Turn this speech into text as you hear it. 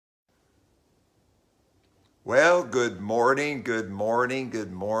Well, good morning, good morning,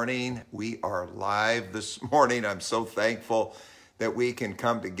 good morning. We are live this morning. I'm so thankful that we can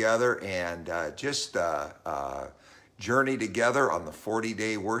come together and just journey together on the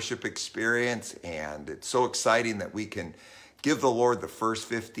 40-day worship experience. And it's so exciting that we can give the Lord the first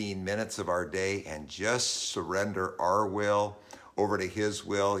 15 minutes of our day and just surrender our will over to His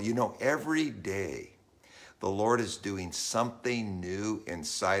will. You know, every day the Lord is doing something new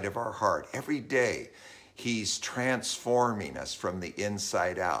inside of our heart. Every day He's transforming us from the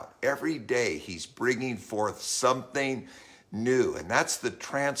inside out. Every day He's bringing forth something new. And that's the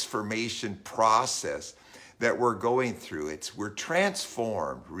transformation process that we're going through. We're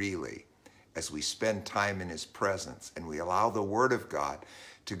transformed really as we spend time in His presence and we allow the Word of God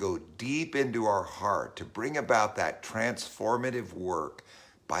to go deep into our heart to bring about that transformative work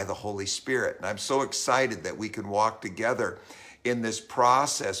by the Holy Spirit. And I'm so excited that we can walk together in this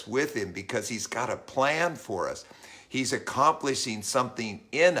process with Him because He's got a plan for us. He's accomplishing something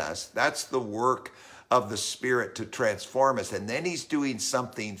in us. That's the work of the Spirit to transform us. And then He's doing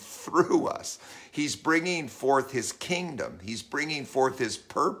something through us. He's bringing forth His kingdom. He's bringing forth His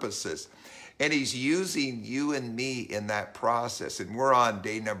purposes. And He's using you and me in that process. And we're on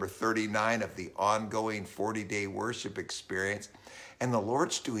day number 39 of the ongoing 40-day worship experience. And the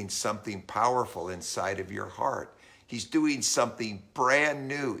Lord's doing something powerful inside of your heart. He's doing something brand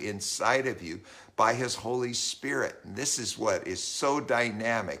new inside of you by His Holy Spirit. And this is what is so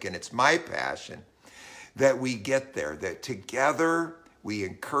dynamic. And it's my passion that we get there, that together we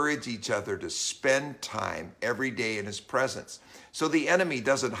encourage each other to spend time every day in His presence. So the enemy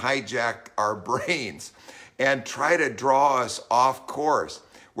doesn't hijack our brains and try to draw us off course,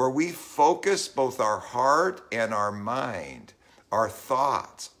 where we focus both our heart and our mind, our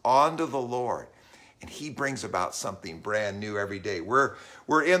thoughts onto the Lord. And He brings about something brand new every day. We're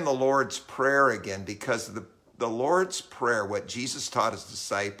in the Lord's Prayer again because the Lord's Prayer, what Jesus taught His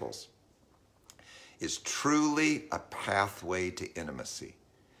disciples, is truly a pathway to intimacy.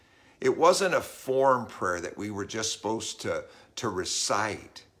 It wasn't a form prayer that we were just supposed to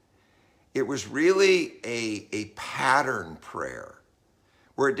recite. It was really a pattern prayer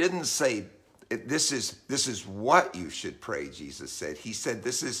where it didn't say, this is what you should pray, Jesus said. He said,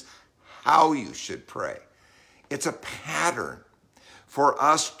 this is how you should pray. It's a pattern for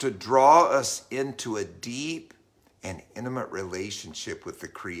us to draw us into a deep and intimate relationship with the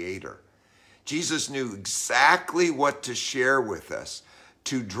Creator. Jesus knew exactly what to share with us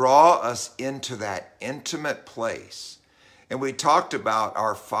to draw us into that intimate place. And we talked about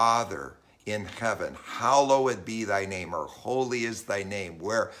our Father in heaven, hallowed be thy name, or holy is thy name,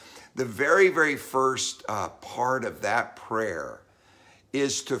 where the very, very first part of that prayer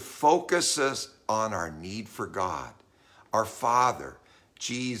is to focus us on our need for God, our Father,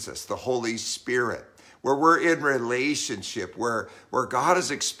 Jesus, the Holy Spirit, where we're in relationship, where God is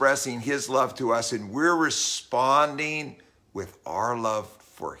expressing His love to us and we're responding with our love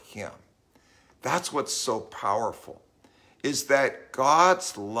for Him. That's what's so powerful, is that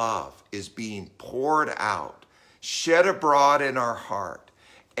God's love is being poured out, shed abroad in our heart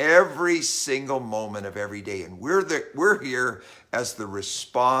every single moment of every day. And we're here as the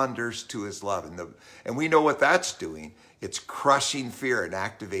responders to His love. And we know what that's doing. It's crushing fear and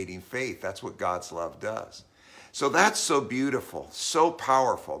activating faith. That's what God's love does. So that's so beautiful, so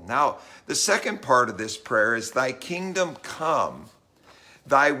powerful. Now, the second part of this prayer is, thy kingdom come,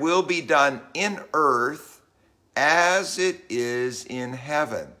 thy will be done in earth as it is in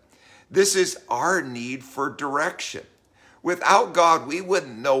heaven. This is our need for direction. Without God, we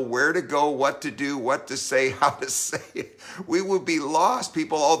wouldn't know where to go, what to do, what to say, how to say it. We would be lost.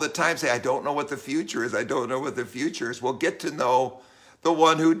 People all the time say, I don't know what the future is. I don't know what the future is. Well, get to know the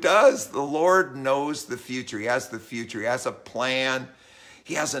one who does. The Lord knows the future. He has the future. He has a plan.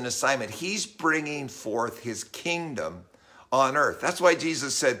 He has an assignment. He's bringing forth His kingdom on earth. That's why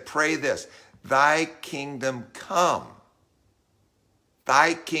Jesus said, pray this, thy kingdom come.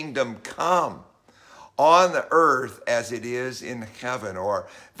 Thy kingdom come on the earth as it is in heaven, or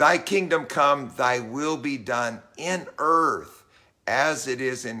thy kingdom come, thy will be done in earth as it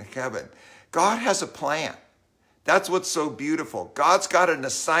is in heaven. God has a plan. That's what's so beautiful. God's got an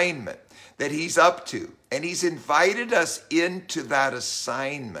assignment that He's up to, and He's invited us into that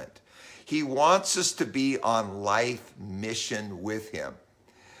assignment. He wants us to be on life mission with Him.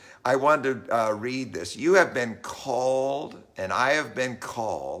 I want to read this. You have been called, and I have been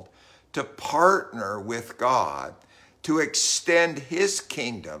called, to partner with God to extend His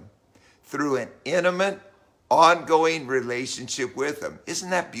kingdom through an intimate, ongoing relationship with Him. Isn't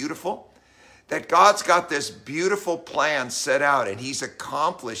that beautiful? that God's got this beautiful plan set out and he's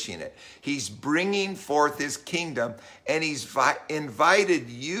accomplishing it. He's bringing forth his kingdom and he's invited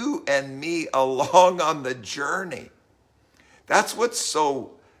you and me along on the journey. That's what's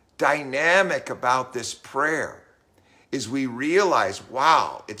so dynamic about this prayer, is we realize,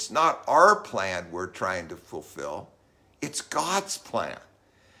 wow, it's not our plan we're trying to fulfill. It's God's plan.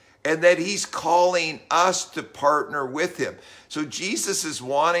 And that he's calling us to partner with him. So Jesus is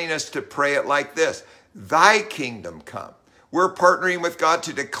wanting us to pray it like this: thy kingdom come. We're partnering with God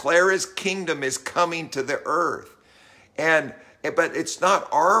to declare his kingdom is coming to the earth. But it's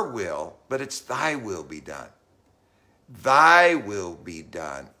not our will, but it's thy will be done. Thy will be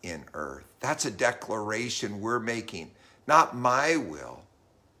done in earth. That's a declaration we're making. Not my will,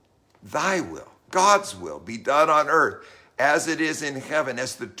 thy will, God's will be done on earth as it is in heaven,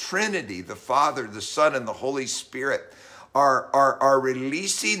 as the Trinity, the Father, the Son, and the Holy Spirit are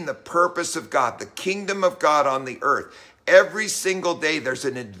releasing the purpose of God, the kingdom of God on the earth. Every single day there's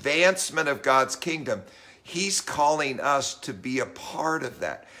an advancement of God's kingdom. He's calling us to be a part of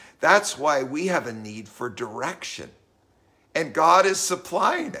that. That's why we have a need for direction. And God is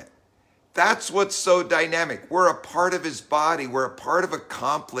supplying it. That's what's so dynamic. We're a part of his body. We're a part of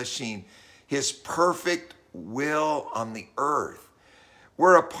accomplishing his perfect will on the earth.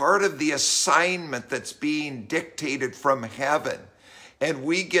 We're a part of the assignment that's being dictated from heaven. And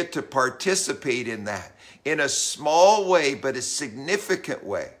we get to participate in that in a small way, but a significant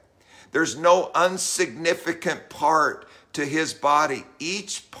way. There's no insignificant part to his body.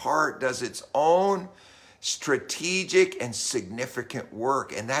 Each part does its own strategic and significant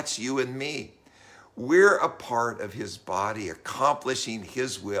work, and that's you and me. We're a part of his body, accomplishing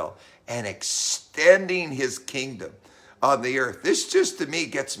his will and extending his kingdom on the earth. This just, to me,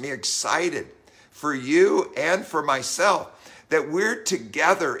 gets me excited for you and for myself, that we're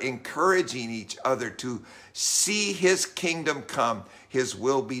together encouraging each other to see his kingdom come, his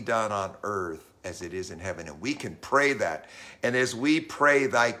will be done on earth as it is in heaven. And we can pray that. And as we pray,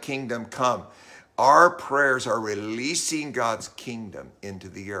 thy kingdom come, our prayers are releasing God's kingdom into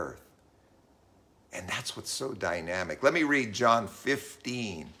the earth. And that's what's so dynamic. Let me read John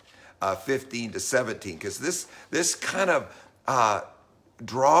 15, 15 to 17, because this kind of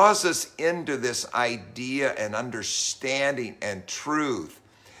draws us into this idea and understanding and truth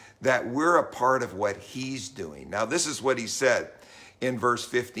that we're a part of what he's doing. Now, this is what he said in verse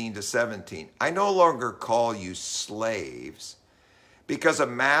 15 to 17. I no longer call you slaves, because a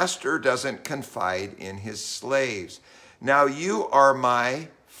master doesn't confide in his slaves. Now you are my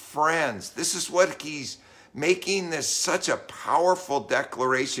friends. This is what he's making, this such a powerful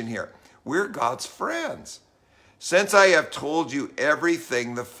declaration here. We're God's friends, since I have told you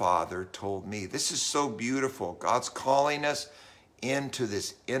everything the Father told me. This is so beautiful. God's calling us into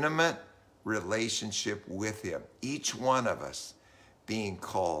this intimate relationship with him, each one of us being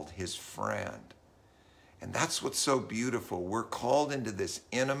called his friend. And that's what's so beautiful. We're called into this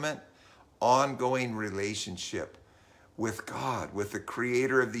intimate, ongoing relationship with God, with the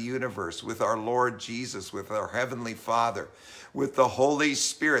creator of the universe, with our Lord Jesus, with our Heavenly Father, with the Holy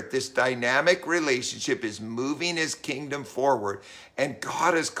Spirit. This dynamic relationship is moving his kingdom forward, and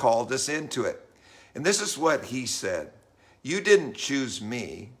God has called us into it. And this is what he said: you didn't choose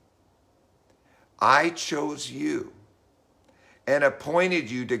me, I chose you and appointed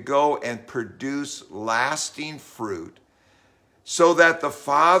you to go and produce lasting fruit, so that the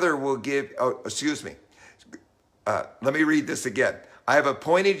Father will give, let me read this again. I have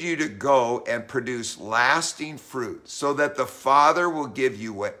appointed you to go and produce lasting fruit, so that the Father will give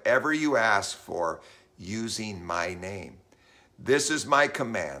you whatever you ask for using my name. This is my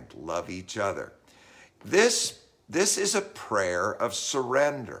command: love each other. This is a prayer of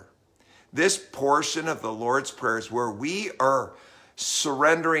surrender. This portion of the Lord's Prayer is where we are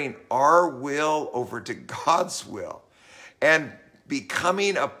surrendering our will over to God's will and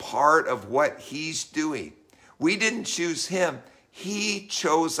becoming a part of what he's doing. We didn't choose him. He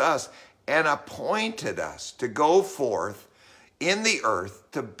chose us and appointed us to go forth in the earth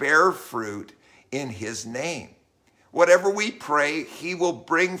to bear fruit in his name. Whatever we pray, he will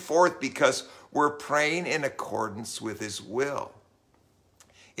bring forth, because we're praying in accordance with his will.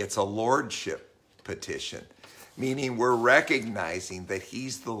 It's a lordship petition, meaning we're recognizing that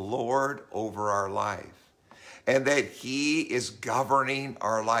he's the Lord over our life and that he is governing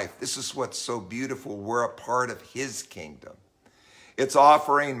our life. This is what's so beautiful. We're a part of his kingdom. It's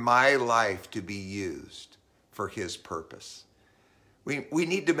offering my life to be used for his purpose. We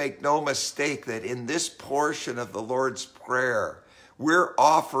need to make no mistake that in this portion of the Lord's Prayer, we're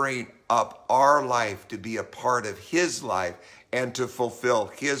offering up our life to be a part of his life and to fulfill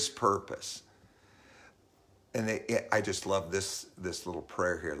his purpose. I just love this little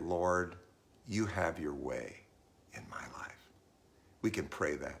prayer here. Lord, you have your way in my life. We can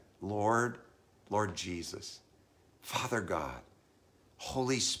pray that. Lord Jesus, Father God,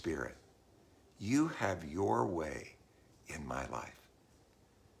 Holy Spirit, you have your way in my life.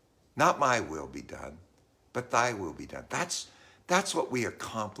 Not my will be done, but thy will be done. That's what we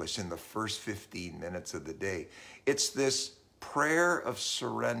accomplish in the first 15 minutes of the day. It's this prayer of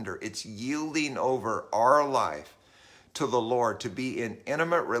surrender. It's yielding over our life to the Lord, to be in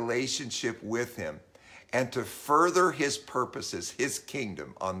intimate relationship with him and to further his purposes, his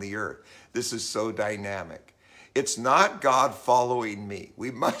kingdom on the earth. This is so dynamic. It's not God following me.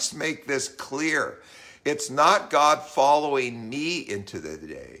 We must make this clear. It's not God following me into the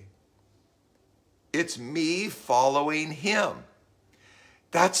day. It's me following him.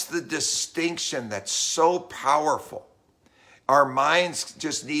 That's the distinction that's so powerful. Our minds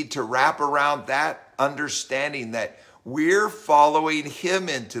just need to wrap around that understanding that we're following him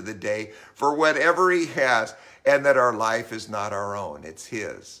into the day for whatever he has, and that our life is not our own, it's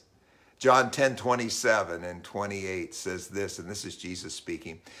his. John 10:27 and 28 says this, and this is Jesus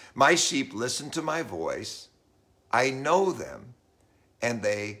speaking. My sheep listen to my voice. I know them, and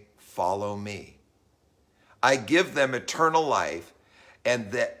they follow me. I give them eternal life,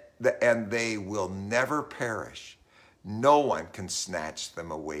 and they will never perish. No one can snatch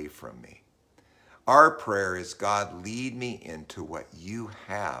them away from me. Our prayer is, God, lead me into what you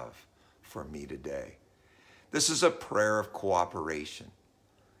have for me today. This is a prayer of cooperation.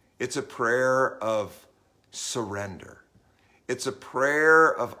 It's a prayer of surrender. It's a prayer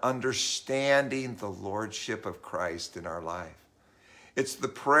of understanding the lordship of Christ in our life. It's the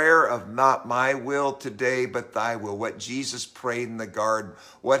prayer of not my will today, but thy will. What Jesus prayed in the garden,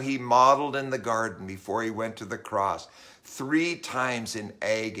 what he modeled in the garden before he went to the cross. 3 times in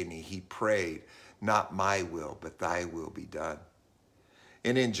agony he prayed, not my will, but thy will be done.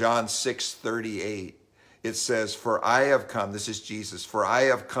 And in John 6:38, it says, for I have come, this is Jesus, for I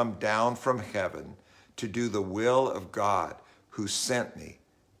have come down from heaven to do the will of God who sent me,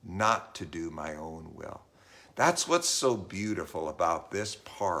 not to do my own will. That's what's so beautiful about this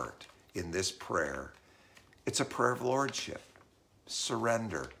part in this prayer. It's a prayer of lordship,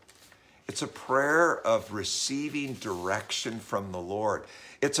 surrender. It's a prayer of receiving direction from the Lord.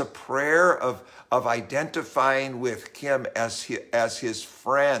 It's a prayer of identifying with him as his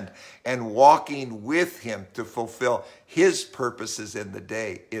friend and walking with him to fulfill his purposes in the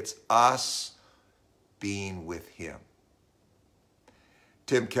day. It's us being with him.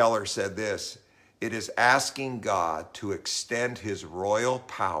 Tim Keller said this, it is asking God to extend his royal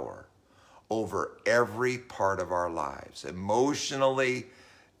power over every part of our lives, emotionally,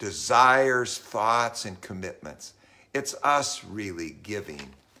 desires, thoughts, and commitments. It's us really giving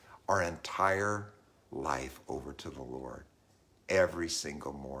our entire life over to the Lord every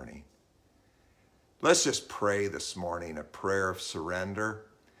single morning. Let's just pray this morning a prayer of surrender.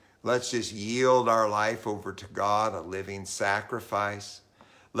 Let's just yield our life over to God, a living sacrifice.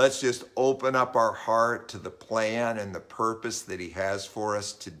 Let's just open up our heart to the plan and the purpose that he has for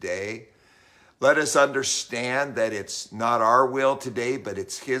us today. Let us understand that it's not our will today, but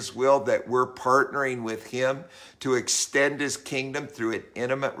it's his will, that we're partnering with him to extend his kingdom through an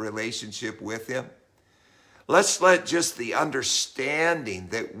intimate relationship with him. Let's let just the understanding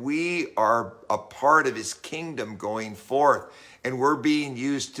that we are a part of his kingdom going forth, and we're being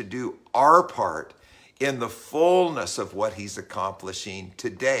used to do our part in the fullness of what he's accomplishing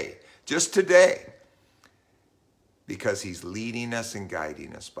today, just today, because he's leading us and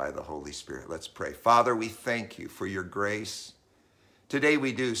guiding us by the Holy Spirit. Let's pray. Father, we thank you for your grace. Today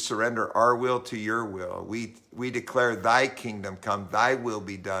we do surrender our will to your will. We declare thy kingdom come, thy will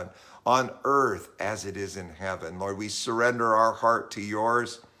be done on earth as it is in heaven. Lord, we surrender our heart to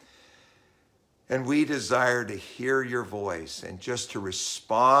yours. And we desire to hear your voice and just to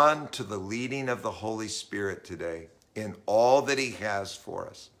respond to the leading of the Holy Spirit today in all that he has for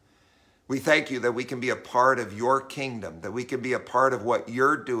us. We thank you that we can be a part of your kingdom, that we can be a part of what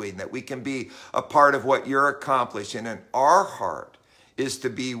you're doing, that we can be a part of what you're accomplishing. And our heart is to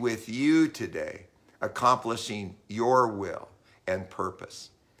be with you today, accomplishing your will and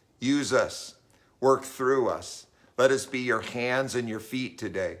purpose. Use us, work through us. Let us be your hands and your feet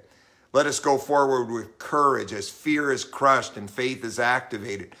today. Let us go forward with courage as fear is crushed and faith is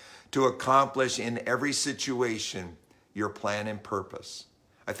activated to accomplish in every situation your plan and purpose.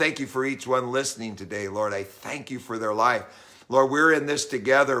 I thank you for each one listening today, Lord. I thank you for their life. Lord, we're in this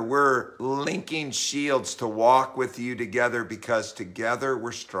together. We're linking shields to walk with you together because together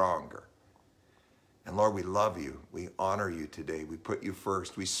we're stronger. And Lord, we love you. We honor you today. We put you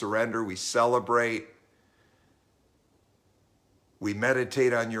first. We surrender. We celebrate. We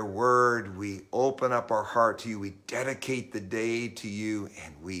meditate on your word. We open up our heart to you. We dedicate the day to you,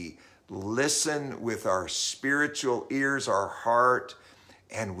 and we listen with our spiritual ears, our heart,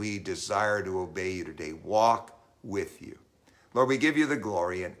 and we desire to obey you today. Walk with you. Lord, we give you the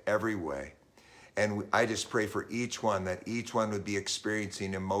glory in every way. And I just pray for each one, that each one would be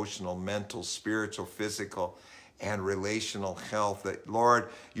experiencing emotional, mental, spiritual, physical, and relational health. That, Lord,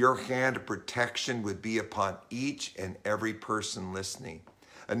 your hand of protection would be upon each and every person listening.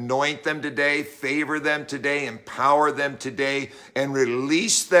 Anoint them today, favor them today, empower them today, and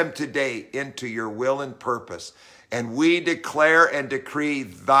release them today into your will and purpose. And we declare and decree,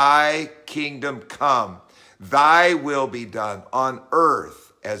 thy kingdom come, thy will be done on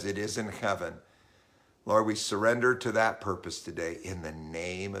earth as it is in heaven. Lord, we surrender to that purpose today in the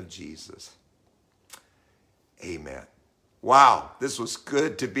name of Jesus. Amen. Wow, this was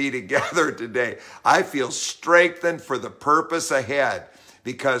good to be together today. I feel strengthened for the purpose ahead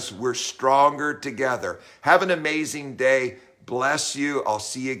because we're stronger together. Have an amazing day. Bless you. I'll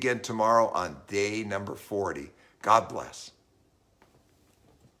see you again tomorrow on day number 40. God bless.